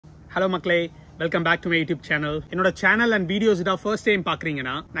Hello Makkalae, welcome back to my YouTube channel. என்னோட channel and videos இதான் first time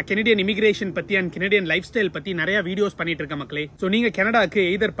பாக்குறீங்கன்னா நான் Canadian immigration பத்தி அண்ட் கெனடியன் லைஃப் ஸ்டைல் பத்தி நிறைய வீடியோஸ் பண்ணிட்டு இருக்கேன் மக்களே. சோ நீங்க கனடாக்கு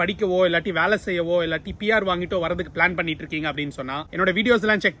எய்தர் படிக்கவோ இல்லாட்டி வேலை செய்யவோ இல்லாட்டி பிஆர் வாங்கிட்டோ வரதுக்கு பிளான் பண்ணிட்டு இருக்கீங்க அப்படின்னு சொன்னா என்னோட வீடியோஸ்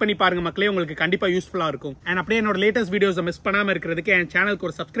எல்லாம் செக் பண்ணி பாருங்க மக்களே, உங்களுக்கு கண்டிப்பா யூஸ்ஃபுல்லா இருக்கும். அண்ட் அப்படியே என்னோட லேட்டஸ்ட் வீடியோஸ் மிஸ் பண்ணாம இருக்கிறதுக்கு என் சேனலுக்கு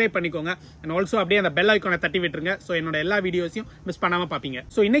ஒரு சப்ஸ்கிரைப் பண்ணிக்கோங்க. அண்ட் ஆல்சோ அப்படியே அந்த பெல் ஐகானை தட்டி விட்டுருங்க. சோ என்னோட எல்லா வீடியோஸையும் மிஸ் பண்ணாம பாப்பீங்க.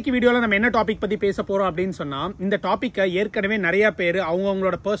 சோ இன்னைக்கு வீடியோல நம்ம என்ன டாபிக் பத்தி பேச போறோம் அப்படின்னு சொன்னா, இந்த டாபிக்கை ஏற்கனவே நிறைய பேர்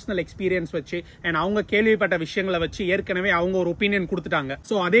அவங்களோட பர்சனல் எக்ஸ்பீரியன்ஸ் வச்சு அண்ட் அவங்க கேள்விப்பட்ட விஷயங்களை வச்சு ஏற்கனவே அவங்க ஒரு ஒப்பீனியன் கொடுத்துட்டாங்க.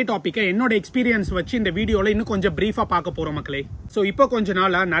 சோ அதே டாபிக்கை என்னோட எக்ஸ்பீரியன்ஸ் வச்சு இந்த வீடியோல இன்னும் கொஞ்சம் பிரீஃபா பார்க்க போறோம் மக்களே. சோ இப்போ கொஞ்ச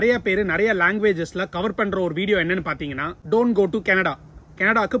நாளா நிறைய பேர் நிறைய லாங்குவேஜஸ்ல கவர் பண்ற ஒரு வீடியோ என்னன்னு பாத்தீங்கன்னா, டோன்ட் கோ டு கனடா,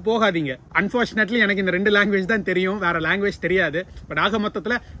 கனடாக்கு போகாதீங்க. அன்பார்ச்சுனேட்லி எனக்கு இந்த 2 லாங்குவேஜ் தான் தெரியும், வேற லாங்குவேஜ் தெரியாது. பட் ஆக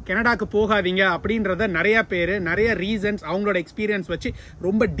மொத்தத்துல கனடாக்கு போகாதீங்க அப்படின்றத நிறைய பேர் நிறைய ரீசன்ஸ் அவங்களோட எக்ஸ்பீரியன்ஸ் வச்சு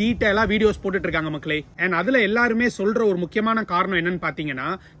ரொம்ப டீடைலா வீடியோஸ் போட்டுட்டு இருக்காங்க மக்களே. அண்ட் அதுல எல்லாருமே சொல்ற ஒரு முக்கியமான காரணம் என்னன்னு பாத்தீங்கன்னா,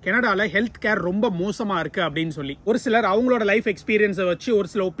 கனடால ஹெல்த் கேர் ரொம்ப மோசமா இருக்கு அப்படின்னு சொல்லி ஒரு சிலர் அவங்களோட லைஃப் எக்ஸ்பீரியன்ஸை வச்சு ஒரு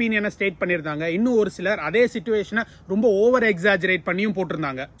சில ஒப்பீனியனை ஸ்டேட் பண்ணிருந்தாங்க. இன்னும் ஒரு சிலர் அதே சிச்சுவேஷனை ரொம்ப ஓவர் எக்ஸாஜரேட் பண்ணியும்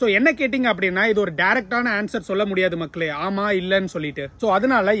போட்டிருந்தாங்க. சோ என்ன கேட்டீங்க அப்படின்னா, இது ஒரு டைரக்டான ஆன்சர் சொல்ல முடியாது மக்களே, ஆமா இல்லன்னு சொல்லிட்டு. சோ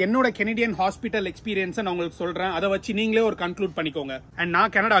அதனால என்னோட கெனடியன் ஹாஸ்பிட்டல் எக்ஸ்பீரியன்ஸ் நான் உங்களுக்கு சொல்றேன். அதை வச்சு நீங்களே ஒரு கன்க்ளூட் பண்ணிக்கோங்க. அண்ட்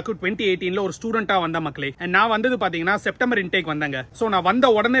நான் கனடாக்கு 2018ல ஒரு ஸ்டூடெண்டா வந்த மக்களே. அண்ட் நான் வந்தது பாத்தீங்கன்னா செப்டம்பர் இன்டேக் வந்தேங்க. சோ நான் வந்த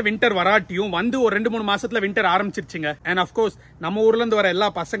உடனே வின்டர் வராட்டியும் வந்து ஒரு 2-3 மாசத்துல வின்டர் ஆரம்பிச்சிருச்சுங்க. அண்ட் அஃப்கோர்ஸ் நம்ம ஊர்ல இருந்து வர எல்லா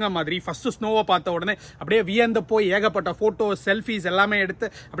பசங்க மாதிரி ஃபர்ஸ்ட் ஸ்னோவை பார்த்த உடனே அப்படியே வியந்து போய் ஏகப்பட்ட போட்டோஸ் செல்ஃபிஸ் எல்லாமே எடுத்து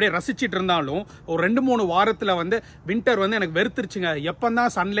அப்படியே ரசிச்சிட்டு இருந்தாலும் ஒரு 2-3 வாரத்துல வந்து வின்டர் வந்து எனக்கு வெறுத்துருச்சுங்க.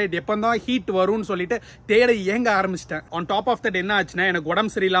 எப்பந்தான் சன்லைட் எப்பந்தான் ஹீட் வரும்னு சொல்லிட்டு தேட ஏங்க ஆரம்பிச்சிட்டேன். ஆன் டாப் ஆஃப் தட் என்ன ஆச்சுன்னா, எனக்கு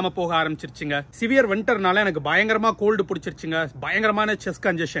உடம்பு சரியில்லாம போக ஆரம்பிச்சிருச்சுங்க. சிவியர் வின்டர்னால எனக்கு பயங்கரமா கோல்டு பிடிச்சிருச்சுங்க, பயங்கரமான செஸ்ட்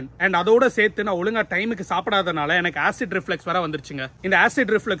கன்ஜெஷன். அண்ட் அதோட சேர்த்து நான் ஒழுங்கா டைமுக்கு சாப்பிடாதனால எனக்கு ஆசிட் ரிஃப்ளெக்ஸ் வர வந்துருச்சுங்க. இந்த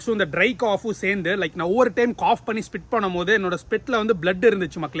ஆசிட் ரிஃப்ளெக்ஸும் இந்த ட்ரை காஃபும் சேர்ந்து லைக் நான் ஒவ்வொரு டைம் காஃப் பண்ணி ஸ்பிட் பண்ணும்போது என்னோட ஸ்பிட்ல வந்து பிளட்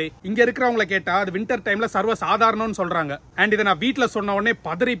இருந்துச்சு மக்களே. இங்க இருக்கிறவங்களை கேட்டா அது வின்டர் டைம்ல சர்வ சாதாரணம்னு சொல்றாங்க. அண்ட் இதை நான் வீட்டுல சொன்ன உடனே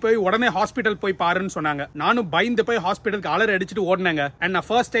பதறி போய் உடனே ஹாஸ்பிட்டல் போய் பாருன்னு சொன்னாங்க. நானும் பயந்து போய் ஹாஸ்பிட்டலுக்கு அலர் அடிச்சுட்டு ஓடினேங்க. அண்ட் நான்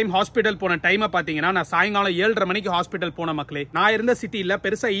ஃபர்ஸ்ட் டைம் ஹாஸ்பிட்டல் போன டைம் பாத்தீங்கன்னா, நான் சாயங்காலம் 7:30 மணிக்கு ஹாஸ்பிட்டல் போன மக்களே. நான் இருந்த சிட்டில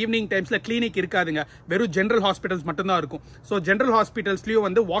பெருசா ஈவினிங் டைம்ஸ்ல கிளினிக் இருக்காதுங்க, வெறும் ஜெனரல் ஹாஸ்பிட்டல்ஸ் மட்டும் தான் இருக்கும். சோ ஜெனரல் ஹாஸ்பிட்டல்ஸ்லயும்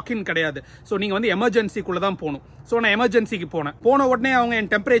வந்து வாக்-இன் கிடையாது. சோ நீங்க வந்து எமர்ஜென்சிக்குள்ள தான் போகணும். சோ நான் எமர்ஜென்சிக்கு போன உடனே அவங்க என்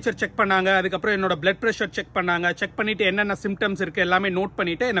டெம்பரேச்சர் செக் பண்ணாங்க, அதுக்கப்புறம் என்னோட பிளட் பிரஷர் செக் பண்ணாங்க. செக் பண்ணிட்டு என்னென்ன சிம்டம்ஸ் இருக்கு எல்லாமே நோட்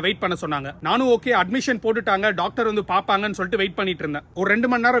பண்ணிட்டு என்ன வெயிட் பண்ண சொன்னாங்க. நானும் ஓகே அட்மிஷன் போட்டுட்டாங்க, டாக்டர் வந்து பாப்பாங்கன்னு சொல்லிட்டு வெயிட் பண்ணிட்டு இருந்தேன். ஒரு 2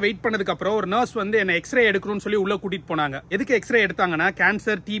 மணி நேரம் வெயிட் பண்ணதுக்கு அப்புறம் ஒரு நர்ஸ் வந்து என்ன எக்ஸ்ரே எடுக்கணும்னு சொல்லி உள்ள கூட்டிட்டு போனாங்க. எதுக்கு எக்ஸ்ரே எடுத்தாங்கன்னா,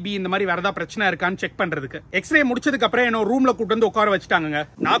 கேன்சர் டிபி இந்த மாதிரி வேற ஏதாவது பிரச்சனை இருக்கான்னு செக் பண்றதுக்கு. எக்ஸ்ரே முடிச்சதுக்கு அப்புறம் என்ன ரூம்ல கூட்டு வந்து உட்கார வச்சுட்டாங்க.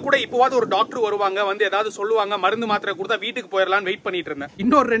 நான் கூட இப்போவாது ஒரு டாக்டர் வருவாங்க வந்து ஏதாவது சொல்லுவாங்க, மருந்து மாத்திரை கொடுத்தா வீட்டுக்கு போயிடலாம்னு வெயிட் பண்ணிட்டு இருந்தேன்.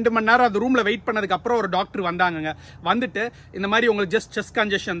 இன்னொரு 2 மணி நேரம் அந்த ரூம்ல வெயிட் பண்ணதுக்கு அப்புறம் ஒரு டாக்டர் வந்தாங்க. வந்துட்டு இந்த மாதிரி உங்களுக்கு ஜஸ்ட் செஸ்ட்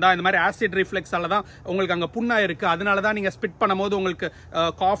கன்ஜெஷன் தான், இந்த மாதிரி ஆசிட் ரிஃப்ளெக்ஸால தான் உங்களுக்கு அங்க புண்ணா இருக்கு, அதனால தான் நீங்க ஸ்பிட் பண்ணும்போது உங்களுக்கு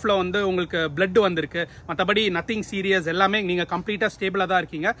காஃப்ல வந்து உங்களுக்கு பிளட் வந்திருக்கு, மத்தபடி நத்திங் சீரியஸ், எல்லாமே நீங்க கம்ப்ளீட்டா ஸ்டேபிளா தான்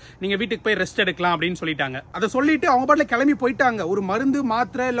இருக்கீங்க, நீங்க வீட்டுக்கு போய் ரெஸ்ட் எடுக்கலாம் அப்படின்னு சொல்லிட்டாங்க. அதை சொல்லிட்டு அவங்க பாட்டுல கிளம்பி போயிட்டாங்க. ஒரு மருந்து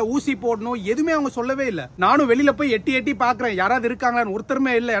மாத்திரை இல்ல ஊசி போடணும் எதுவுமே அவங்க சொல்லவே இல்லை. நானும் வெளியில போய் எட்டி பாக்குறேன் யாராவது இருக்காங்களான்னு,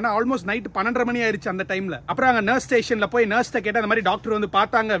 ஒருத்தருமே இல்லை. ஏன்னா ஆல்மோஸ்ட் நைட் 12:30 மணி ஆயிருச்சு அந்த டைம்ல. அப்புறம் அங்க நர்ஸ் ஸ்டேஷன்ல போய் நர்ஸ்ட கேட்ட அந்த மாதிரி டாக்டர் வந்து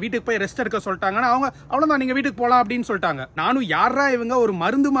பார்த்தாங்க, வீட்டுக்கு போய் ரெஸ்ட் எடுக்க சொல்லிட்டாங்க. அவங்க அவ்வளவுதான் நீங்க வீட்டுக்கு போலாம் அப்படின்னு சொல்லிட்டாங்க. நானும் யாரா இவங்க ஒரு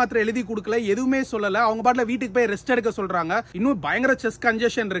மருந்து மாத்திரை எழுதி கொடுக்கல, எதுவுமே சொல்லல, அவங்க பாட்டுல வீட்டுக்கு போய் ரெஸ்ட் எடுக்க சொல்றாங்க. இன்னும் பயங்கர செஸ்ட்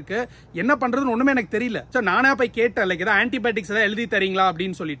கன்ஜெஷன் இருக்கு, என்ன பண்றதுன்னு ஒண்ணுமே எனக்கு தெரியல. நானே போய் கேட்டேன், லைக் ஏதாவது ஆன்டிபயோட்டிக்ஸ் ஏதாவது எழுதி தரீங்களா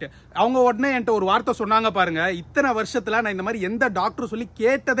அப்படின்னு சொல்லிட்டு. அவங்க உடனே என்கிட்ட ஒரு வார்த்தை சொன்னாங்க பாருங்க, இத்தனை வருஷத்துல நான் இந்த மாதிரி எந்த டாக்டர் சொல்லி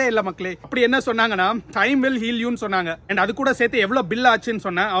கேட்டதே இல்ல மக்களே. அப்படி என்ன சொன்னாங்கன்னா, டைம் வில் ஹீல் யூன்னு சொன்னாங்க. அண்ட் அது கூட சேர்த்து எவ்வளவு பில் ஆச்சுன்னு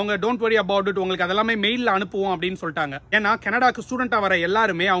சொன்னேன். அவங்க டோன்ட் வரி அபவுட் இட், உங்களுக்கு அதெல்லாமே மெயில்ல அனுப்புவோம் அப்படின்னு சொல்லிட்டாங்க. ஏன்னா கனடாக்கு ஸ்டூடெண்டா வர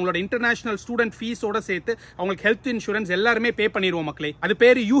எல்லாருமே அவங்களோட இன்டர்நேஷனல் ஸ்டூடெண்ட் ஃபீஸோட சேர்த்து அவங்களுக்கு ஹெல்த் இன்சூரன்ஸ் எல்லாருமே பே பண்ணிடுவோம் மக்களே. அது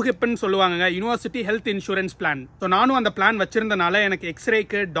பேரு யூஹிப்னு சொல்லுவாங்க, university health insurance plan. So நானும் அந்த பிளான் வச்சிருந்தனால எனக்கு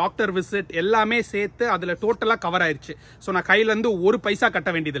எக்ஸ்ரேக்கு டாக்டர் விசிட் எல்லாமே சேர்த்து அதுல டோட்டலா கவர் ஆயிருச்சு. சோ நான் கையில இருந்து ஒரு பைசா கட்ட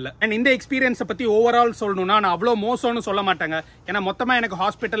வேண்டியதில்லை. அண்ட் இந்த எக்ஸ்பீரியன்ஸ் பத்தி ஓவரால் சொல்லணும்னா நான் அவ்வளவு மோசம்னு சொல்ல மாட்டேங்க. ஏன்னா மொத்தமா எனக்கு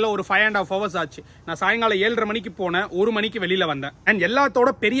ஹாஸ்பிட்டல்ல ஒரு 5.5 hours ஆச்சு. நான் சாயங்காலம் 7:30 மணிக்கு போனேன், 1 மணிக்கு வெளியில வந்தேன். அண்ட்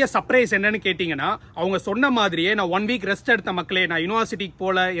எல்லாத்தோட பெரிய சர்ப்ரைஸ் என்னன்னு கேட்டீங்கன்னா, அவங்க சொன்ன மாதிரியே நான் 1 வீக் ரெஸ்ட் எடுத்த மக்களே. நான் யூனிவர்சிட்டிக்கு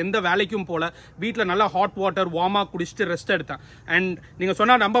போல, எந்த வேலைக்கும் போல, வீட்டுல நல்லா ஹாட் வாட்டர் வார்மா குடிச்சிட்டு ரெஸ்ட் எடுத்தேன். அண்ட் நீங்க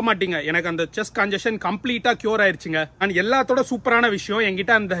சொன்னா நம்ப மாட்டீங்க, எனக்கு அந்த செஸ்ட் கன்ஜெஷன் கம்ப்ளீட்டா கியூர் ஆயிருச்சுங்க. அண்ட் எல்லாத்தோட சூப்பரான விஷயம்,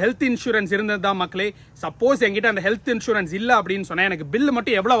 என்கிட்ட அந்த ஹெல்த் இன்சூரன்ஸ் இருந்தது தான் மக்களே. சப்போஸ் என்கிட்ட அந்த ஹெல்த் இன்சூரன்ஸ் இல்ல அப்படின்னு சொன்னா எனக்கு பில்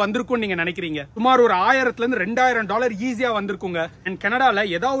மட்டும் எவ்வளவு வந்திருக்கும் நீங்க நினைக்கிறீங்க? சுமார் ஒரு $1000 ஈஸியா வந்திருக்குங்க. அண்ட் கனடால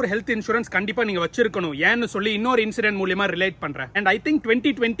ஏதாவது ஒரு ஹெல்த் இன்சூரன்ஸ் கண்டிப்பா நீங்க வச்சிருக்கணும். ஏன்னு சொல்லி இன்னொரு இன்சிடென்ட் மூலமா ரிலேட் பண்ண பண்றேன். அண்ட் ஐ திங்க்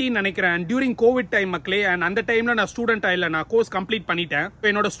 2020 நினைக்கிறேன் டியூரிங் கோவிட் டைம் மக்களே. அண்ட் அந்த டைம்ல நான் ஸ்டூடெண்ட் இல்ல, நான் கோர்ஸ் கம்ப்ளீட் பண்ணிட்டேன்.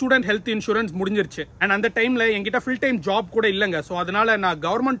 என்னோட ஸ்டூடெண்ட் ஹெல்த் இன்சூரன்ஸ் முடிஞ்சிருச்சு. அண்ட் அந்த டைம்ல என்கிட்ட ஃபுல் டைம் ஜாப் கூட இல்லங்க. சோ அதனால நான்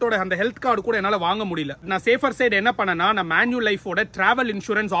கவர்மெண்டோட அந்த ஹெல்த் கார்டு கூட என்னால வாங்க முடியல. நான் சேஃபர் சைடு என்ன பண்ணனா, நான் மேனுவல் லைஃபோட டிராவல்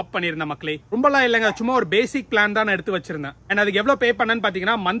இன்சூரன்ஸ் ஆப் பண்ணிருந்தேன் மக்களே. ரொம்பலாம் இல்லங்க, சும்மா ஒரு பேசிக் பிளான் தான் நான் எடுத்து வச்சிருந்தேன். அண்ட் அதுக்கு எவ்வளவு பே பண்ணேன்னு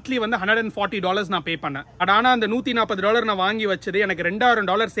பாத்தீங்கன்னா மந்த்லி வந்து $140 நான் பே பண்ணேன். பட் ஆனா அந்த $140 நான் வாங்கி வச்சது எனக்கு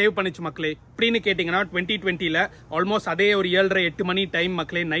 $2000 சேவ் பண்ணிச்சு மக்களே. அப்படின்னு கேட்டீங்கன்னா 2020ல ஆல்மோஸ்ட் அதே ஒரு 7:30-8 மணி டைம்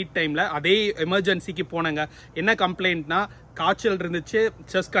மக்களே, நைட் டைம்ல அதே எமர்ஜென்சிக்கு போனங்க. என்ன கம்ப்ளைண்ட்னா காய்ச்சல் இருந்துச்சு,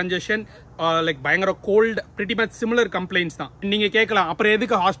 செஸ்ட் கன்ஜெஷன், லைக் பயங்கர gold, pretty much similar complaints தான். நீங்க கேட்கலாம் அப்புறம்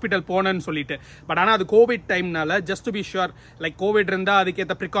எதுக்கு ஹாஸ்பிட்டல் போனேன்னு சொல்லிட்டு. பட் ஆனா அது Covid டைம்னால just to be sure, like Covid இருந்தா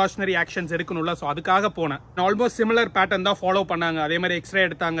அதுக்கேற்ற ப்ரிகாஷனரி ஆக்ஷன்ஸ் எடுக்கணும்ல. ஸோ அதுக்காக போனேன். ஆல்மோஸ்ட் சிமிலர் பேட்டர்ன் தான் ஃபாலோ பண்ணாங்க. அதே மாதிரி எக்ஸ்ரே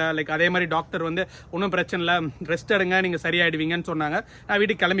எடுத்தாங்க. லைக் அதே மாதிரி டாக்டர் வந்து ஒன்றும் பிரச்சனை இல்லை, ரெஸ்ட் எடுங்க, நீங்க சரியாயிடுவீங்கன்னு சொன்னாங்க. நான்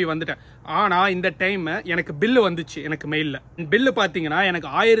வீட்டுக்கு கிளம்பி வந்துட்டேன். ஆனா இந்த டைம் எனக்கு பில்லு வந்துச்சு. எனக்கு மெயில்ல பில்லு பாத்தீங்கன்னா எனக்கு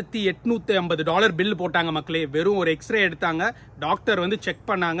 $1850 பில் போட்டாங்க மக்களே. வெறும் ஒரு எக்ஸ்ரே எடுத்தாங்க, டாக்டர் வந்து செக்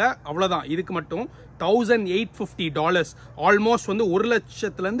பண்ணாங்க, அவ்வளவுதான். இதுக்கு மட்டும் $1850, ஆல்மோஸ்ட் வந்து 1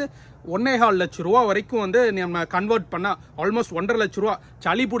 லட்சத்துல இருந்து 1.25 லட்சம் ரூபா வரைக்கும் வந்து நம்ம கன்வெர்ட் பண்ணா ஆல்மோஸ்ட் 1.5 லட்சம் ரூபா.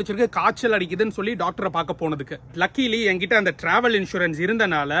 சளி பிடிச்சிருக்கு, காய்ச்சல் அடிக்குதுன்னு சொல்லி டாக்டரை பார்க்க போனதுக்கு. லக்கிலி என்கிட்ட அந்த டிராவல் இன்சூரன்ஸ்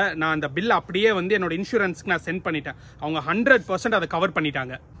இருந்தனால நான் அந்த பில் அப்படியே வந்து என்னோட இன்சூரன்ஸ்க்கு நான் சென்ட் பண்ணிட்டேன். அவங்க 100% அதை கவர்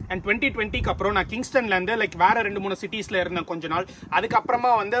பண்ணிட்டாங்க. அண்ட் 2020க்கு அப்புறம் நான் கிங்ஸ்டன்ல இருந்து லைக் வேற 2-3 சிட்டிஸ்ல இருந்தேன் கொஞ்ச நாள்.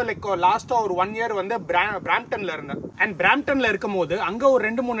 அதுக்கப்புறமா வந்து லைக் லாஸ்டா ஒரு 1 இயர் வந்து பிராம்டன்ல இருந்தேன். அண்ட் பிராம்டன்ல இருக்கும் போது அங்க ஒரு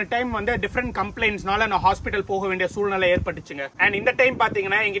 2-3 டைம் வந்து டிஃபரெண்ட் கம்ப்ளைண்ட்ஸ்னால நான் ஹாஸ்பிட்டல் போக வேண்டிய சூழ்நிலை ஏற்பட்டுச்சுங்க. அண்ட் இந்த டைம்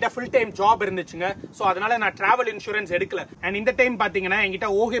பாத்தீங்கன்னா என்கிட்ட ஃபுல் டைம் ஜாப் இருந்துச்சுங்க. சோ அதனால நான் டிராவல் இன்சூரன்ஸ் எடுக்கல. அண்ட் இந்த டைம் பாத்தீங்கன்னா என்கிட்ட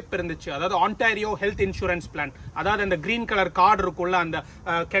ஓஹெப் இருந்துச்சு, அதாவது ஆன்டாரியோ ஹெல்த் இன்சூரன்ஸ் பிளான். அதாவது அந்த கிரீன் கலர் கார்டு இருக்குள்ள அந்த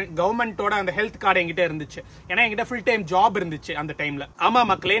கவர்மெண்டோட அந்த ஹெல்த் கார்டு என்கிட்ட இருந்துச்சு. ஏன்னா என்கிட்ட ஃபுல் டைம் ஜாப் இருந்துச்சு அந்த டைம்ல. ஆமா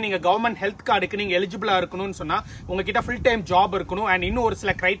மக்களே, நீங்க கவர்மெண்ட் ஹெல்த் கார்டுக்கு நீங்க எலிஜிபிளா இருக்கணும்னு சொன்னா உங்ககிட்ட ஃபுல் டைம் ஜாப் இருக்கணும். அண்ட் இன்னும் ஒரு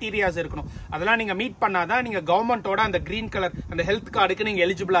சில கிரைட்டீரியாஸ் இருக்கணும். அதெல்லாம் நீங்க மீட் பண்ணாதான் நீங்க கவர்மெண்டோட அந்த கிரீன் கலர் அந்த ஹெல்த் கார்டுக்கு நீங்க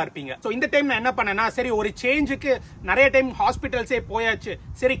எலிஜிபிளா இருப்பீங்க. சோ இந்த டைம் நான் என்ன பண்ணேன்னா, சரி ஒரு சேஞ்சுக்கு நிறைய டைம் ஹாஸ்பிட்டல்ஸே போயாச்சு,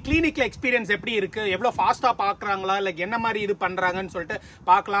 சரி கிளினிக்ல எக்ஸ்பீரியன்ஸ் எப்படி இருக்கு, எவ்வளவு ஃபாஸ்டா பாக்குறாங்களா, லைக் என்ன மாதிரி இது பண்றாங்கன்னு சொல்லிட்டு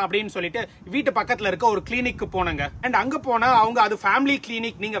பார்க்கலாம் அப்படின்னு சொல்லிட்டு வீட்டு பக்கத்துல இருக்க ஒரு கிளினிக்கு போனங்க. அண்ட் அங்க போனா அவங்க அது ஃபேமிலி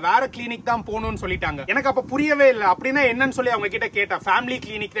கிளினிக், நீங்க வேற கிளினிக் தான் போகணும்னு சொல்லிட்டாங்க. எனக்கு அப்ப புரியவே இல்லை. அப்படின்னா என்னன்னு சொல்லி அவங்க கிட்ட கேட்டேன், ஃபேமிலி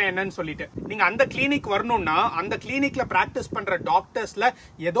கிளினிக் என்னன்னு சொல்லிட்டு. நீங்க அந்த கிளினிக் வரணும்னா அந்த கிளினிக்ல பிராக்டிஸ் பண்ற டாக்டர்ஸ்ல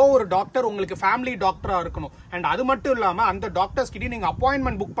ஏதோ ஒரு டாக்டர் உங்களுக்கு ஃபேமிலி டாக்டரா இருக்கணும். அண்ட் அது மட்டும் இல்லாம அந்த டாக்டர்ஸ் கிட்ட நீங்க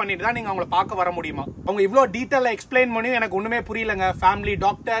அப்பாயின்மெண்ட் புக் பண்ணிட்டு தான் நீங்க அவங்கள பார்க்க வர முடியுமா. அவங்க இவ்வளவு டீடைலா எக்ஸ்பிளைன் பண்ணி எனக்கு ஒண்ணுமே புரியலங்க. ஃபேமிலி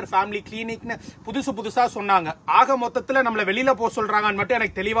டாக்டர், ஃபேமிலி கிளினிக்னு புதுசா சொன்னாங்க. ஆக மொத்தத்துல நம்மள வெளியில போக சொல்றாங்கன்னு மட்டும்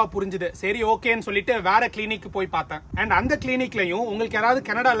எனக்கு தெளிவா புரிஞ்சுது. சரி ஓகேன்னு சொல்லிட்டு வேற கிளினிக் போய் பார்த்தேன். அண்ட் அந்த கிளினிக்லயும் உங்களுக்கு யாராவது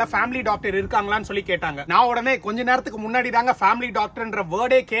கனடால ஃபேமிலி டாக்டர் இருக்காங்களான்னு சொல்லி கேட்டாங்க. நான் உடனே கொஞ்ச நேரத்துக்கு முன்னாடி தாங்க ஃபேமிலி டாக்டர்ன்ற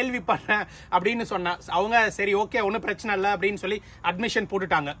வேர்டே கேள்விப்பட்டேன் அப்படின்னு சொன்னேன். அவங்க சரி ஓகே ஒன்னும் பிரச்சனை இல்லை அப்படின்னு சொல்லி அட்மிஷன்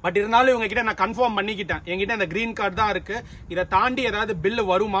போட்டுட்டாங்க. பட் இருந்தாலும் இவங்க கிட்ட நான் கன்ஃபார்ம் பண்ணிக்கிட்டேன், என்கிட்ட அந்த கிரீன் கார்டு தான் இருக்கு, இதை தாண்டி ஏதாவது பில்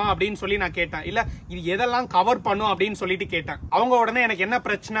வருமா அப்படின்னு சொல்லி நான் கேட்டேன். இல்ல இது எதெல்லாம் கவர் பண்ணும் அப்படின்னு சொல்லிட்டு கேட்டேன். அவங்க உடனே எனக்கு என்ன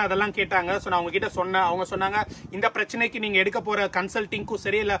பிரச்சனை அதெல்லாம் கேட்டாங்க. நான் அவங்க கிட்ட சொன்னேன். அவங்க சொன்னாங்க இந்த பிரச்சனைக்கு நீங்க எடுக்க போற கன்சல்டிங்க்கும்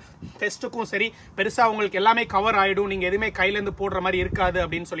சரி இல்ல டெஸ்ட்டுக்கும் சரி பெருசா உங்களுக்கு எல்லாமே கவர் ஆயிடும், நீங்க எதுவுமே கையில இருந்து போடுற மாதிரி இருக்காது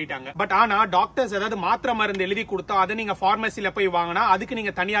அப்படின்னு சொல்லிட்டாங்க. பட் ஆனா டாக்டர்ஸ் ஏதாவது மாத்திரை மருந்து எழுதி கொடுத்தா அதை நீங்க பார்மசில போய் வாங்கினா அதுக்கு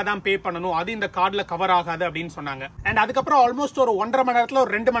நீங்க தனியா தான் பே பண்ணணும், அது இந்த கார்டுல கவர் ஆகாது அப்படின்னு சொன்னாங்க. அண்ட் அதுக்கப்புறம் ஆல்மோஸ்ட் ஒரு 1.5 மணி நேரத்துல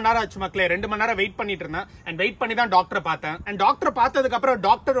ஒரு 2 மணி நேரம் ஆச்சு மக்களே. 2 மணி நேரம் வெயிட் பண்ணிட்டு இருந்தேன். அண்ட் வெயிட் பண்ணி தான் டாக்டர் பார்த்தேன். அண்ட் டாக்டர் பார்த்ததுக்கு அப்புறம்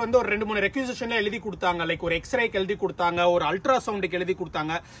டாக்டர் வந்து ஒரு 2-3 ரெக்யூசிஷன்ல எழுதி கொடுத்தாங்க. லைக் ஒரு எக்ஸ்ரேக்கு எழுதி கொடுத்தாங்க, ஒரு அல்ட்ராசவுண்டுக்கு எழுதி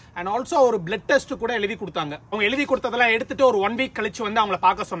கொடுத்தாங்க, அண்ட் ஆல்சோ ஒரு பிளட் டெஸ்ட் கூட எழுதி கொடுத்தாங்க. அவங்க எழுதி கொடுத்ததெல்லாம் எடுத்துட்டு ஒரு 1 வீக் கழிச்சு வந்து அவங்கள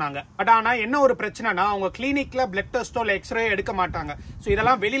பார்க்க சொன்னாங்க. பட் ஆனா என்ன ஒரு பிரச்சனைனா அவங்க கிளினிக்ல பிளட் டெஸ்டோ இல்ல எக்ஸ்ரே எடுக்க மாட்டாங்க. சோ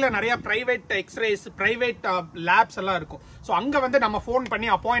இதெல்லாம் வெளியில நிறைய பிரைவேட் எக்ஸ்ரேஸ், பிரைவேட் லேப்ஸ் எல்லாம் இருக்கும். சோ அங்க வந்து நம்ம போன் பண்ணி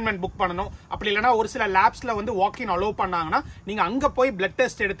அப்பாயின்மெண்ட் புக் பண்ணணும். அப்படி இல்லனா ஒரு சில லேப்ஸ்ல வந்து வாக் இன் அலோவ் பண்ணாங்கன்னா நீங்க அங்க போய் பிளட்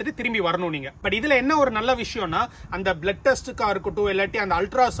டெஸ்ட் எடுத்துட்டு திரும்பி வரணும் நீங்க. பட் இதுல என்ன ஒரு நல்ல விஷயம்னா அந்த பிளட் டெஸ்ட்டுக்கா இருக்கட்டும் இல்லாட்டி அந்த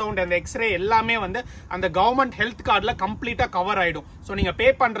அல்ட்ராசவுண்ட் அந்த எக்ஸ்ரே எல்லாமே வந்து அந்த கவர்மெண்ட் ஹெல்த் கார்டுல கம்ப்ளீட்டா கவர் ஆயிடும். சோ நீங்க பே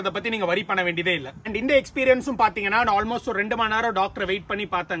பண்றத பத்தி நீங்க வரி பண்ண வேண்டியதே இல்ல. அண்ட் இந்த எக்ஸ்பீரியன்ஸும் பாத்தீங்கன்னா ஆல்மோஸ்ட் ஒரு 2 மணி நேரம் டாக்டர் வெயிட் பண்ணி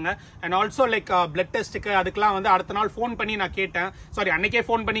பார்த்தாங்க. அண்ட் ஆல்சோ லைக் பிளட் டெஸ்ட்டுக்கு அதுக்கெல்லாம் வந்து அடுத்த நாள் போன் பண்ணி நான் கேட்டேன். சாரி அன்னைக்கே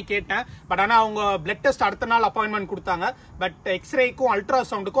போன் பண்ணி கேட்டேன். பட் ஆனா அவங்க பிளட் டெஸ்ட் அடுத்த நாள் அப்பாயின்மெண்ட் கொடுத்தாங்க. பட் எக்ஸ்ரேக்கும்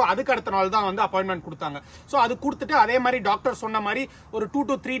அல்ட்ராசவுண்டுக்கும் அதுக்கு அடுத்த நாள் தான் வந்து அப்பாயின்மெண்ட் கொடுத்தாங்க. சோ அது கொடுத்துட்டு அதே மாதிரி டாக்டர் சொன்ன மாதிரி ஒரு 2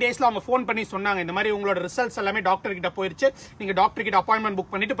 to 3 டேஸ்ல அவங்க போன் பண்ணி சொன்னாங்க, இந்த மாதிரி உங்களோட ரிசல்ட்ஸ் எல்லாமே டாக்டர் கிட்ட போயிருச்சு, நீங்க டாக்டர் கிட்ட அப்பாயின்மெண்ட்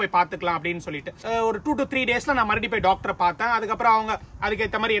புக் பண்ணிட்டு போய் பாத்துக்கலாம் அப்படின்னு சொல்லிட்டு ஒரு 2 to 3 டேஸ்ல நான் மறுபடியும் போய் டாக்டரை பார்த்தேன். அதுக்கப்புறம் அவங்க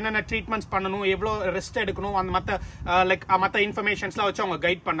அதுக்கேற்ற மாதிரி என்னென்ன ட்ரீட்மெண்ட்ஸ் பண்ணணும், எவ்வளவு ரெஸ்ட் எடுக்கணும், அந்த மத்த இன்ஃபர்மேஷன்ஸ்லாம் வச்சு அவங்க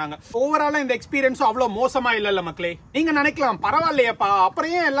கைட் பண்ணாங்க. ஓவராலா இந்த எக்ஸ்பீரியன்ஸ் அவ்வளவு மோசமா இல்ல மக்களே. நீங்க நினைக்கலாம் பரவாயில்லையப்பா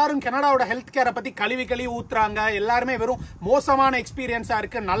அப்புறம் ஏன் எல்லாரும் கனடாவோட ஹெல்த் கேரை பத்தி கழுவி ஊத்துறாங்க, எல்லாருமே வெறும் மோசமான எக்ஸ்பீரியன்ஸா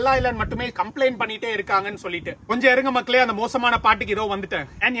இருக்கு, நல்லா இல்லன்னு மட்டுமே கம்ப்ளைண்ட் பண்ணிட்டே இருக்காங்கன்னு சொல்லிட்டு கொஞ்சம் இருங்க மக்களே, அந்த மோசமான பாட்டுக்கு இதோ வந்துட்டேன்.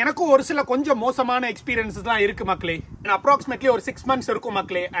 அண்ட் எனக்கும் ஒரு சில கொஞ்சம் மோசமான எக்ஸ்பீரியன்ஸஸ் தான் இருக்கு மக்களே. அப்ராக்சிமேட்லி ஒரு 6 months இருக்கும்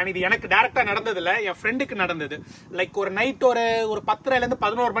மக்களே. அண்ட் இது எனக்கு டைரக்டா நடந்தது இல்ல, என் ஃப்ரெண்டுக்கு நடந்தது. லைக் ஒரு நைட் ஒரு 10:30 இருந்து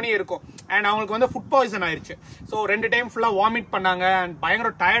 11 மணி இருக்கும். அண்ட் அவங்களுக்கு வந்து ஃபுட் பாய்சன் ஆயிருச்சு. ஸோ 2 டைம் ஃபுல்லா வாமிட் பண்ணாங்க. அண்ட்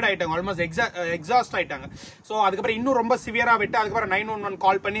பயங்கர டயர்ட் ஆயிட்டாங்க, ஆல்மோஸ்ட் எக்ஸாஸ்ட் ஆயிட்டாங்க. ஸோ அதுக்கப்புறம் இன்னும் ரொம்ப சிவியரா விட்டு அதுக்கப்புறம் 911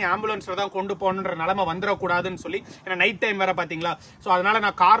 கால் பண்ணி ஆம்புலன்ஸ்ல தான் கொண்டு போகணுன்ற நிலைமை வந்துடக்கூடாதுன்னு சொல்லி, ஏன்னா நைட் டைம் வேற பாத்தீங்களா. ஸோ அதனால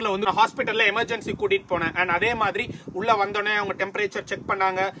நான் கார்ல வந்து ஹாஸ்பிட்டல்ல எமர்ஜென்சி கூட்டிட்டு போனேன். அண்ட் அதே மாதிரி உள்ள வந்தோடனே அவங்க டெம்பரேச்சர் செக்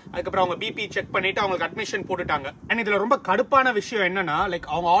பண்ணாங்க, அதுக்கப்புறம் அவங்க பிபி செக் பண்ணிட்டு அவங்களுக்கு அட்மிஷன் போட்டுட்டாங்க. அண்ட் இதுல ரொம்ப கடுப்பான விஷயம் என்னன்னா, லைக்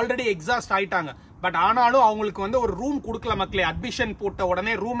அவங்க ஆல்ரெடி எக்ஸாஸ்ட் ஆயிட்டாங்க. பட் ஆனாலும் அவங்களுக்கு வந்து ஒரு ரூம் கொடுக்கல மக்களே. அட்மிஷன் போட்ட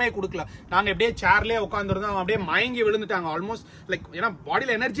உடனே ரூமே கொடுக்கல. நாங்க எப்படியே சேர்லயே உட்காந்துருந்தோம், அப்படியே மயங்கி விழுந்துட்டாங்க ஆல்மோஸ்ட். லைக் ஏன்னா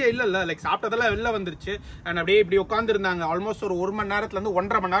பாடியில எனர்ஜியே இல்ல, லைக் சாப்பிட்டதெல்லாம் வெளில வந்துருச்சு. அண்ட் அப்படியே இப்படி உட்காந்துருந்தாங்க. ஆல்மோஸ்ட் ஒரு 1 மணி நேரத்துல இருந்து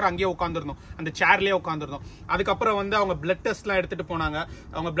 1.5 மணி நேரம் அங்கேயே உட்காந்துருந்தோம், அந்த சேர்லயே உட்காந்துருந்தோம். அதுக்கப்புறம் வந்து அவங்க பிளட் டெஸ்ட் எல்லாம் எடுத்துட்டு போனாங்க.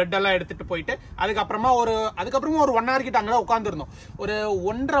 அவங்க பிளட் எல்லாம் எடுத்துட்டு போயிட்டு அதுக்கப்புறமா ஒரு 1 hour கிட்ட அங்கதான் உட்காந்துருந்தோம். ஒரு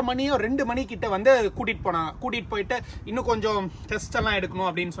 1:30 மணியோ 2 மணி கிட்ட வந்து கூட்டிட்டு போயிட்டு இன்னும் கொஞ்சம் டெஸ்ட் எல்லாம் எடுக்கணும்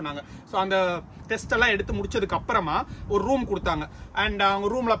அப்படின்னு சொன்னாங்க. ஸோ அந்த டெஸ்ட் எல்லாம் எடுத்து முடிச்சதுக்கு அப்புறமா ஒரு ரூம் கொடுத்தாங்க. அண்ட் அவங்க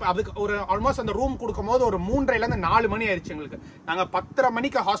ரூம்ல அதுக்கு ஒரு ஆல்மோஸ்ட் அந்த ரூம் கொடுக்கும் போது ஒரு 3:30 இருந்து 4 மணி ஆயிடுச்சு எங்களுக்கு. நாங்க 10:30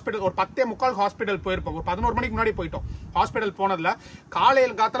 மணிக்கு ஹாஸ்பிட்டல், ஒரு 10:45 ஹாஸ்பிட்டல் போயிருப்போம். ஒரு 11 மணிக்கு முன்னாடி போயிட்டோம். ஹாஸ்பிட்டல் போனதுல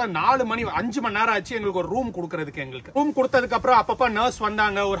காலையில் காலத்துல 4 மணி 5 மணி நேரம் ஆச்சு எங்களுக்கு ஒரு ரூம் கொடுக்கறதுக்கு. எங்களுக்கு ரூம் கொடுத்ததுக்கு அப்புறம் அப்பப்ப நர்ஸ்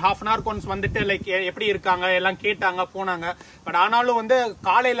வந்தாங்க, ஒரு 1/2 hour ஒன்ஸ் வந்துட்டு லைக் எப்படி இருக்காங்க எல்லாம் கேட்டாங்க, போனாங்க. பட் ஆனாலும் வந்து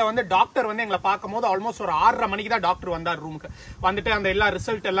காலையில வந்து டாக்டர் வந்து எங்களை பார்க்கும் போது ஆல்மோஸ்ட் ஒரு 6:30 மணிக்கு தான் டாக்டர் வந்தார் ரூமுக்கு. வந்துட்டு அந்த எல்லா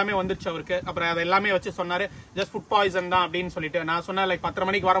ரிசல்ட் எல்லாமே வந்துருச்சு அவருக்கு. அப்புறம் எல்லாமே வச்சு சொன்னாரு, ஜஸ்ட் ஃபுட் பாய்சன் தான் அப்படின்னு சொல்லிட்டு. நான் சொன்னேன் லைக் 10:30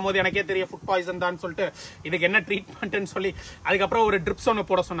 மணிக்கு வரும்போது எனக்கே தெரியும் ஃபுட் பாய்சன் தான் சொல்லிட்டு, இதுக்கு என்ன ட்ரீட்மெண்ட்னு சொல்லி அதுக்கப்புறம் ஒரு ட்ரிப்ஸ் ஒன்று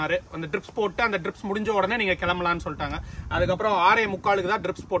போட சொன்னாரு. அந்த ட்ரிப்ஸ் போட்டு அந்த ட்ரிப்ஸ் முடிஞ்ச உடனே நீங்க கிளம்பலாம்னு சொல்லிட்டாங்க. அதுக்கப்புறம் 6:45 தான்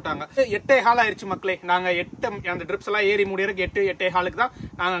ட்ரிப்ஸ் போட்டாங்க. 8:15 ஆயிருச்சு மக்களே. நாங்க 8 அந்த ட்ரிப்ஸ் எல்லாம் ஏறி முடியறதுக்கு 8:15 தான்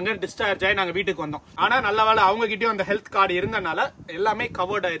நாங்க அங்க டிஸ்சார்ஜ் ஆகி நாங்க வீட்டுக்கு வந்தோம். ஆனா நல்ல வேலை அவங்க கிட்டயும் அந்த ஹெல்த் கார்டு இருந்தனால எல்லாமே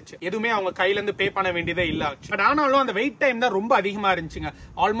கவர்ட் ஆயிருச்சு. எதுவுமே அவங்க கையில இருந்து பே பண்ண வேண்டியதே இல்ல. பட் ஆனாலும் அந்த வெயிட் டைம் தான் ரொம்ப அதிகமா இருந்துச்சுங்க.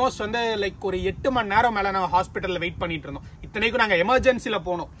 ஆல்மோஸ்ட் வந்து லைக் ஒரு 8 மணி நேரம் மேல நாங்க ஹாஸ்பிட்டல்ல வெயிட் பண்ணிட்டு இருந்தோம். இத்தனைக்கும் நாங்க எமர்ஜென்சில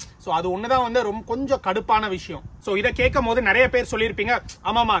போனோம். சோ அது ஒண்ணுதான் வந்து ரொம்ப கொஞ்சம் கடுப்பான விஷயம். சோ இதை கேட்கும் போது நிறைய பேர் சொல்லியிருப்பீங்க,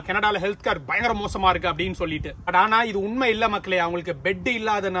 ஆமாமா கனடால ஹெல்த் கேர் பயங்கர மோசமா இருக்கு அப்படின்னு சொல்லிட்டு. பட் ஆனா இது உண்மை இல்ல மக்களே. அவங்களுக்கு பெட்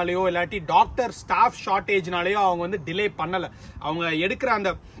இல்லாதனாலயோ இல்லாட்டி டாக்டர் ஸ்டாஃப் ஷார்டேஜ்னாலயோ அவங்க வந்து டிலே பண்ணல. அவங்க எடுக்கிற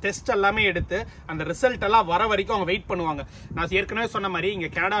அந்த டெஸ்ட் எல்லாமே எடுத்து அந்த ரிசல்ட் எல்லாம் வர வரைக்கும் அவங்க வெயிட் பண்ணுவாங்க. நான் ஏற்கனவே சொன்ன மாதிரி இங்க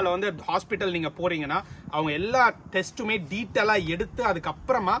கனடால வந்து ஹாஸ்பிட்டல் நீங்க போறீங்கன்னா அவங்க எல்லா டெஸ்ட்டுமே டீட்டெயிலா எடுத்து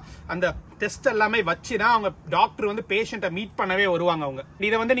அதுக்கப்புறமா அந்த டெஸ்ட் எல்லாமே வச்சுதான் அவங்க டாக்டர் வந்து பேஷண்ட்டை மீட் பண்ணவே வருவாங்க. அவங்க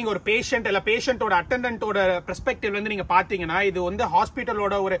இதை வந்து நீங்க ஒரு பேஷண்ட் இல்ல பேஷண்டோட அட்டெண்டன்ட்டோட பெர்ஸ்பெக்டிவ்ல இருந்து நீங்க பாத்தீங்கன்னா இது வந்து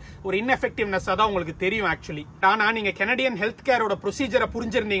ஹாஸ்பிட்டலோட ஒரு இன்எஃபெக்டிவ்னஸ் தான் உங்களுக்கு தெரியும் ஆக்சுவலி. ஆனா நீங்க Canadian health கேரோட ப்ரொசீஜரை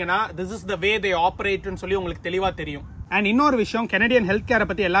புரிஞ்சிருந்தீங்கன்னா this is the வே தே ஆபரேட்னு சொல்லி உங்களுக்கு தெளிவா தெரியும். அண்ட் இன்னொரு விஷயம், கனடியன் ஹெல்த் கேரை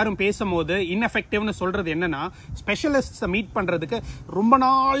பத்தி எல்லாரும் பேசும்போது இன்எஃபெக்டிவ்னு சொல்றது என்னன்னா, ஸ்பெஷலிஸ்ட் மீட் பண்றதுக்கு ரொம்ப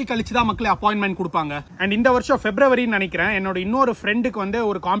நாள் கழிச்சு தான் மக்களே அப்பாயின்மெண்ட் கொடுப்பாங்க. அண்ட் இந்த வருஷம் பிப்ரவரின்னு நினைக்கிறேன், என்னோட இன்னொரு ஃப்ரெண்டுக்கு வந்து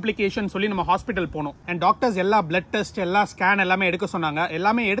ஒரு காம்ப்ளிகேஷன் சொல்லி நம்ம ஹாஸ்பிட்டல் போனோம். அண்ட் டாக்டர்ஸ் எல்லா பிளட் டெஸ்ட் எல்லா ஸ்கேன் எல்லாமே எடுக்க சொன்னாங்க.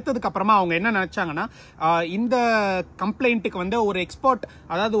 எல்லாமே எடுத்ததுக்கு அப்புறமா அவங்க என்ன நினைச்சாங்கன்னா, இந்த கம்ப்ளைண்ட்டுக்கு வந்து ஒரு எக்ஸ்பர்ட்,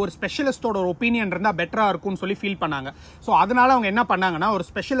 அதாவது ஒரு ஸ்பெஷலிஸ்டோட ஒரு ஒப்பீனியன் இருந்தா பெட்டரா இருக்கும்னு சொல்லி ஃபீல் பண்ணாங்க. ஸோ அதனால அவங்க என்ன பண்ணாங்கன்னா, ஒரு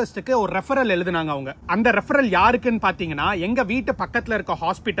ஸ்பெஷலிஸ்டுக்கு ஒரு ரெஃபரல் எழுதுனாங்க. அவங்க அந்த ரெஃபரல் யாருக்குன்னு பாத்தீங்கன்னா, எங்க வீட்டு பக்கத்துல இருக்க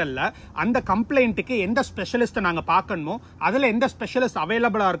ஹாஸ்பிட்டல்ல அந்த கம்ப்ளைண்ட்டுக்கு எந்த ஸ்பெஷலிஸ்ட் நாங்க பார்க்கணுமோ அதுல எந்த ஸ்பெஷலிஸ்ட்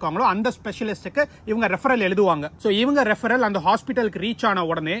அவைலபிளா இருக்காங்களோ அந்த ஸ்பெஷலிஸ்டுக்கு இவங்க ரெஃபரல் எழுதுவாங்க. சோ இவங்க ரெஃபரல் அந்த ஹாஸ்பிட்டலுக்கு ரீச் ஆன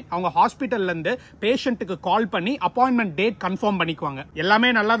உடனே அவங்க ஹாஸ்பிட்டல்ல இருந்து பேஷண்ட்டுக்கு கால் பண்ணி அப்பாயின்மெண்ட் டேட் கன்ஃபார்ம் பண்ணிக்குவாங்க.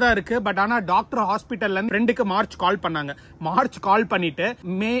 எல்லாமே நல்லா தான் இருக்கு. பட் ஆனா டாக்டர் ஹாஸ்பிட்டல்ல இருந்து ஃப்ரெண்டுக்கு மார்ச் கால் பண்ணாங்க. மார்ச் கால் பண்ணிட்டு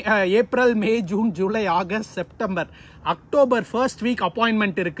April May June July August September October first week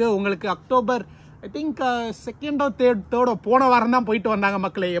appointment இருக்கு உங்களுக்கு. அக்டோபர் ஐ திங்க் செகண்டோ தேர்டோ போன வாரம் தான் போயிட்டு வந்தாங்க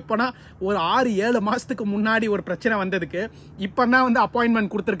மக்களே. எப்போனா ஒரு 6-7 மாசத்துக்கு முன்னாடி ஒரு பிரச்சனை வந்ததுக்கு இப்பதான் வந்து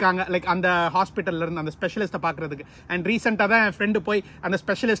அப்பாயின்மெண்ட் கொடுத்துருக்காங்க, லைக் அந்த ஹாஸ்பிட்டல்ல இருந்து அந்த ஸ்பெஷலிஸ்ட்டை பாக்குறதுக்கு. அண்ட் ரீசெண்டா தான் என் ஃப்ரெண்டு போய் அந்த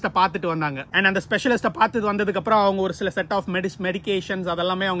ஸ்பெஷலிஸ்ட்டை பார்த்துட்டு வந்தாங்க. அண்ட் அந்த ஸ்பெஷலிஸ்ட்டை பார்த்துட்டு வந்ததுக்கு அப்புறம் அவங்க ஒரு சில செட் ஆஃப் மெடிகேஷன்ஸ்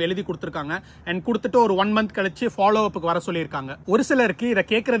அதெல்லாமே அவங்க எழுதி கொடுத்துருக்காங்க. அண்ட் கொடுத்துட்டு ஒரு 1 month கழிச்சு ஃபாலோ அப்புக்கு வர சொல்லியிருக்காங்க. ஒரு சிலருக்கு இதை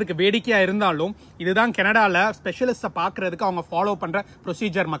கேட்கறதுக்கு வேடிக்கையா இருந்தாலும் இதுதான் கனடால ஸ்பெஷலிஸ்ட்டை பாக்குறதுக்கு அவங்க ஃபாலோ பண்ற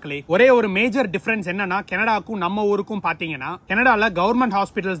ப்ரொசீஜர் மக்களே. ஒரே ஒரு மேஜர் டிஃபரன்ஸ் என்னன்னா, கனடாக்கும் நம்ம ஊருக்கும் பாத்தீங்கன்னா, கனடால கவர்மெண்ட்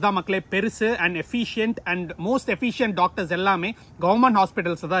ஹாஸ்பிட்டல்ஸ் தான் மக்களே பெருசு and efficient and most efficient doctors எல்லாமே கவர்மெண்ட்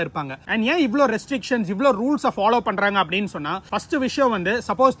ஹாஸ்பிட்டல்ஸ் தான் இருப்பாங்க. அண்ட் ஏன் இவ்ளோ ரெஸ்ட்ரிக்ஷன்ஸ் இவ்ளோ ரூல்ஸ் ஃபாலோ பண்றாங்க அப்படின்னு சொன்னா, ஃபர்ஸ்ட் விஷயம் வந்து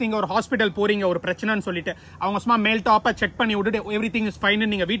சப்போஸ் நீங்க ஒரு ஹாஸ்பிட்டல் போறீங்க ஒரு பிரச்சனைன்னு சொல்லிட்டு அவங்க சும்மா மேல் டாப்பா செக் பண்ணி விட்டுட்டு எவ்ரிதிங் இஸ் ஃபைன்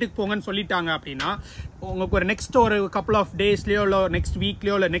நீங்க வீட்டுக்கு போங்கன்னு சொல்லிட்டாங்க அப்படின்னா, உங்களுக்கு ஒரு நெக்ஸ்ட் ஒரு கப்புள் ஆஃப் டேஸ்லயோ இல்ல நெக்ஸ்ட்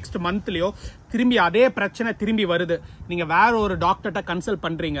வீக்லயோ இல்ல நெக்ஸ்ட் மந்த்லயோ திரும்பி அதே பிரச்சனை திரும்பி வருது, நீங்க வேற ஒரு டாக்டர்கிட்ட கன்சல்ட்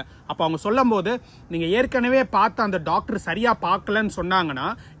பண்றீங்க. அப்ப அவங்க சொல்லும் போது நீங்க ஏற்கனவே பார்த்த அந்த டாக்டர் சரியா பார்க்கலன்னு சொன்னாங்கன்னா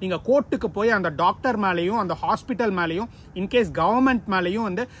நீங்க கோர்ட்டுக்கு போய் அந்த டாக்டர் மேலேயும் அந்த ஹாஸ்பிட்டல் மேலேயும் இன்கேஸ் கவர்மெண்ட் மேலேயும்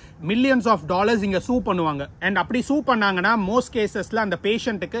வந்து மில்லியன்ஸ் ஆஃப் டாலர்ஸ் இங்க சூ பண்ணுவாங்க. அண்ட் அப்படி சூ பண்ணாங்கன்னா மோஸ்ட் கேசஸ்ல அந்த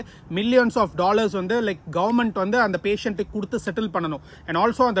பேஷண்ட்டுக்கு மில்லியன்ஸ் ஆஃப் டாலர்ஸ் வந்து லைக் கவர்மெண்ட் வந்து அந்த பேஷண்ட்டுக்கு கொடுத்து செட்டில் பண்ணணும். அண்ட்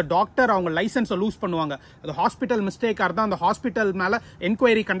ஆல்சோ அந்த டாக்டர் அவங்க லைசன்ஸை லூஸ் பண்ணுவாங்க. அது ஹாஸ்பிட்டல் மிஸ்டேக்கா இருந்தா அந்த ஹாஸ்பிட்டல் மேல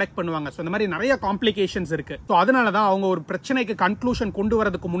என்கொயரி கண்டக்ட் பண்ணுவாங்க. ஸோ இந்த மாதிரி நிறைய காம்ப்ளிகேஷன்ஸ் இருக்கு. ஸோ அதனால தான் அவங்க ஒரு பிரச்சனைக்கு கன்க்ளூஷன் கொண்டு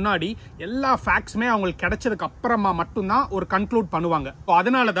வரதுக்கு முன்னாடி எல்லா ஃபேக்ட்ஸுமே அவங்களுக்கு கிடைச்சதுக்கு அப்புறமா மட்டும்தான் ஒரு கன்க்ளூட் பண்ணுவாங்க. ஸோ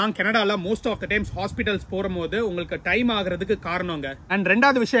அதனால தான் கனடால most of the times hospitals போகும்போது உங்களுக்கு டைம் ஆகிறதுக்கு காரணங்க. அண்ட்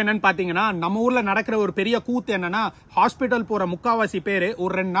ரெண்டாவது விஷயம் என்னன்னு பாத்தீங்கன்னா, நம்ம ஊர்ல நடக்கிற ஒரு பெரிய கூத்து என்னன்னா, ஹாஸ்பிட்டல் போற முக்காவாசி பேரு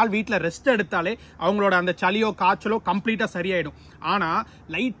ஒரு 2 நாள் வீட்டுல ரெஸ்ட் எடுத்தாலே அவங்களோட அந்த சளியோ காய்ச்சலோ கம்ப்ளீட்டா சரியாயிடும். ஆனா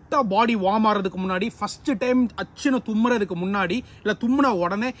லைட்டா பாடி வார்ம் ஆறதுக்கு முன்னாடி ஃபர்ஸ்ட் டைம் அச்சுன்னு தும்முறதுக்கு முன்னாடி இல்ல தும்முன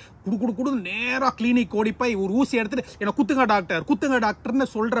உடனே குடு நேரா கிளினிக் ஓடி போய் ஒரு ஊசி எடுத்துட்டு என்ன குத்துங்க டாக்டர்னு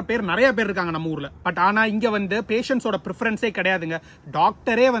சொல்ற பேர் நிறைய பேர் இருக்காங்க நம்ம ஊர்ல. பட் ஆனா இங்க வந்து பேஷண்ட்ஸோட ப்ரிஃபரன்ஸே கிடையாதுங்க.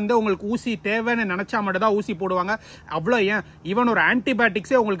 டாக்டரே வந்து உங்களுக்கு ஊசி தேவைன்னு நினைச்சா மட்டும் தான் ஊசி போடுவாங்க. அவ்வளவு ஏன் ஈவன் ஒரு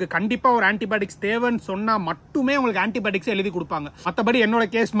ஆன்டிபயோட்டிக்ஸே உங்களுக்கு கண்டிப்பா ஒரு ஆன்டிபயோட்டிக்ஸ் தேவைன்னு சொன்னா மட்டுமே உங்களுக்கு ஆன்டிபயோட்டிக்ஸ் எழுதி கொடுப்பாங்க. மத்தபடி என்னோட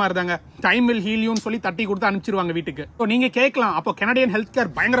கேஸ் மாதிரி தாங்க, டைம் வில் ஹீல் யூன்னு சொல்லி தட்டி கொடுத்து அனுப்பிச்சிருவாங்க வீட்டுக்கு. நீங்க கேட்கலாம், அப்போ கனடியன் ஹெல்த்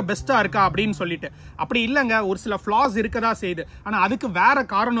கேர் பயங்கர பெஸ்டா இருக்கா அப்படின்னு சொல்லிட்டு. அப்படி இல்லங்க, ஒரு சில ஃபிளாஸ் இருக்கதா செய்யுது. ஆனா அதுக்கு வேற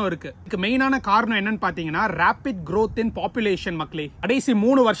காரணம் இருக்கு. இதுக்கு மெயினான காரணம் என்னன்னு பாத்தீங்கன்னா, ரேபிட் growth in population மக்களே. கடைசி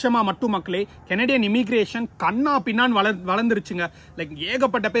 3 வருஷமா மட்டும் மக்களே கனடியன் இமிகிரேஷன் கண்ணா பின்னான் வளர்ந்துருச்சுங்க. லைக்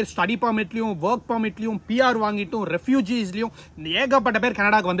ஏகப்பட்ட பேர் ஸ்டடி பர்மிட்லயும் ஒர்க் பர்மிட்லயும் பிஆர் வாங்கிட்டும் ரெஃப்யூஜிஸ்லயும் ஏகப்பட்ட பேர்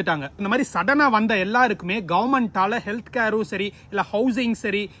கனடாக்கு வந்துட்டாங்க. இந்த மாதிரி சடனா வந்த எல்லாருக்குமே கவர்மெண்டால ஹெல்த் கேரும் சரி இல்ல ஹவுசிங்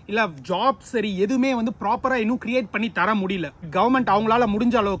சரி இல்ல ஜாப் சரி எதுவுமே வந்து ப்ராப்பரா இன்னும் கிரியேட் பண்ணி தர முடியல. கவர்மெண்ட் அவங்களால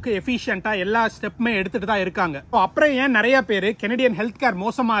முடிஞ்ச அளவுக்கு எஃபிஷியன்ட்டா எல்லா ஸ்டெப்புமே எடுத்துட்டு தான் இருக்காங்க. அப்புறம் ஏன் நிறைய பேர் கனடியன் ஹெல்த் கேர்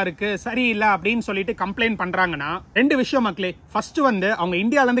மோசமா இருக்கு சரியில்லை அப்படின்னு சொல்லிட்டு கம்ப்ளைண்ட் பண்றாங்கன்னா, 2 விஷயம் மக்களே. ஃபர்ஸ்ட் வந்து அவங்க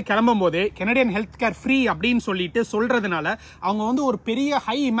இந்தியால இருந்து கிளம்பும் போது கனடியன் ஹெல்த் கேர் ஃப்ரீ அப்படின்னு சொல்லிட்டு சொல்றதுனால அவங்க வந்து ஒரு பெரிய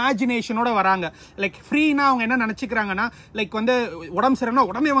ஹை இமேஜினேஷனோட வராங்க. லைக் ஃப்ரீனா அவங்க என்ன நினைச்சுக்கிறாங்கன்னா, லைக் வந்து உடம்பு சரினா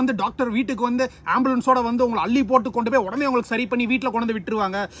உடனே வந்து டாக்டர் வீட்டுக்கு வந்து ஆம்புலன்ஸோட வந்து உங்களை அள்ளி போட்டு கொண்டு போய் உடனே உங்களுக்கு சரி பண்ணி வீட்டுல கொண்டு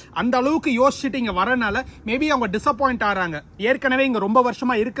விட்டுருவாங்க. அந்த அளவுக்கு யோசிச்சுட்டு இங்க வரனால மேபி அவங்க டிசப்பாயிண்ட் ஆறாங்க. ஏற்கனவே இங்க ரொம்ப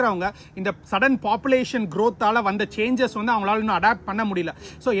வருஷமா இருக்கிறவங்க இந்த சடன் பாப்புலேஷன் growthால வந்த சேஞ்சஸ் வந்து அவங்களால இன்னும் அடாப்ட் பண்ண முடியல.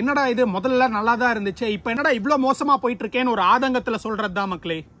 சோ என்னடா இது முதல்ல நல்லா தான் இருந்துச்சு, இப்போ என்னடா இவ்வளவு மோசமா போயிட்டு இருக்கேன்னு ஒரு ஆதங்கத்துல சொல்றது தான்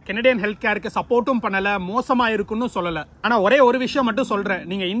மக்களே. கனடியன் ஹெல்த் கேருக்கு சப்போர்ட்டும் பண்ணல, மோசமா இருக்குன்னு சொல்லல. ஆனா ஒரே ஒரு விஷயம் மட்டும் சொல்றேன்,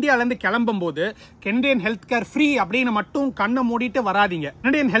 நீங்க இந்தியால இருந்து கிளம்பும் போது கனடியன் ஹெல்த் கேர் ஃப்ரீ அப்படின்னு மட்டும் கண்ணை மூடிட்டு வராதீங்க.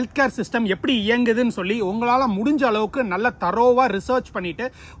 கனடியன் ஹெல்த் கேர் சிஸ்டம் எப்படி இயங்குதுன்னு சொல்லி உங்களால முடிஞ்ச அளவுக்கு நல்ல தரோவா ரிசர்ச் பண்ணிட்டு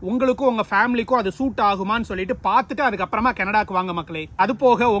உங்களுக்கும் உங்க ஃபேமிலிக்கும் அது சூட் ஆகுமான்னு சொல்லிட்டு பார்த்துட்டு அதுக்கப்புறமா கனடாக்கு வாங்க மக்களே. அது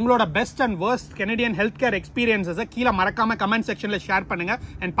போக உங்களோட best and worst Canadian health care எக்ஸ்பீரியன்ஸை கீழே மறக்காம கமெண்ட் செக்ஷன்ல ஷேர் பண்ணுங்க.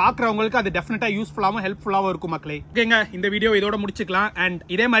 அண்ட் பாக்குறவங்களுக்கு அது டெஃபினட்டா யூஸ்ஃபுல்லாவும் ஹெல்ப்ஃபுல்லாவும் இருக்கும் மக்களே. ஓகேங்க, இந்த வீடியோ இதோட முடிச்சுக்கலாம். அண்ட்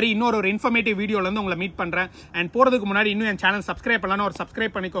இதே மாதிரி இன்னொரு ஒரு இன்ஃபர்மேட்டிவ் வீடியோல இருந்து உங்களை மீட் பண்றேன். அண்ட் போறதுக்கு முன்னாடி இன்னும் என் சேனல் சப்ஸ்கிரைப் பண்ணலாம், ஒரு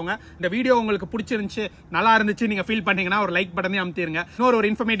சப்ஸ்கிரைப் பண்ணிக்கோங்க. இந்த வீடியோ உங்களுக்கு பிடிச்சிருந்துச்சு நல்லா இருந்துச்சு நீங்க ஃபீல் பண்ணீங்கன்னா ஒரு லைக் பட்டனே அமுத்திருங்க. இன்னொரு ஒரு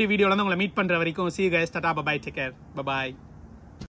இன்ஃபர்மேட்டிவ் வீடியோல இருந்து உங்களை மீட் பண்ற வரைக்கும் see you guys, tata, bye bye, take care, bye bye.